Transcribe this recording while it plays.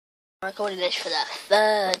I'm recording this for the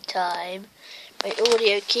third time. My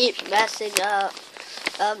audio keeps messing up.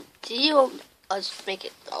 Do you want... I'll just make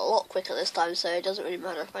it a lot quicker this time, so it doesn't really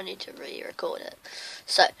matter if I need to re-record it.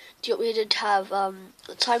 So, do you want me to have a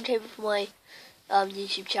timetable for my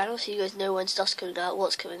YouTube channel so you guys know when stuff's coming out,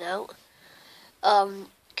 what's coming out?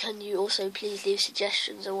 Can you also please leave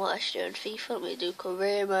suggestions on what I should do in FIFA? I'm going to do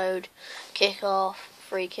career mode, kick-off,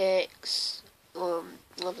 free kicks, I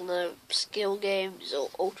don't know, skill games or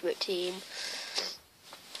ultimate team.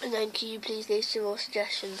 And then can you please leave some more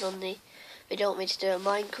suggestions on the video you want me to do in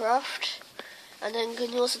Minecraft? And then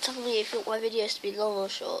can you also tell me if you want my videos to be long or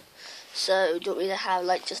short? So do you want me to have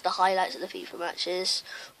like just the highlights of the FIFA matches,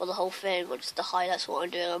 or the whole thing, or just the highlights of what I'm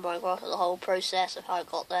doing on Minecraft, or the whole process of how I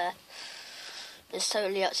got there? It's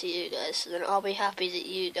totally up to you guys. And then I'll be happy that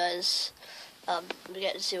you guys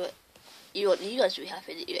get to see what you want. You guys will be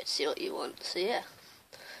happy that you get to see what you want. So yeah,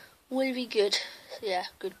 will be good. So yeah,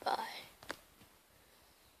 goodbye.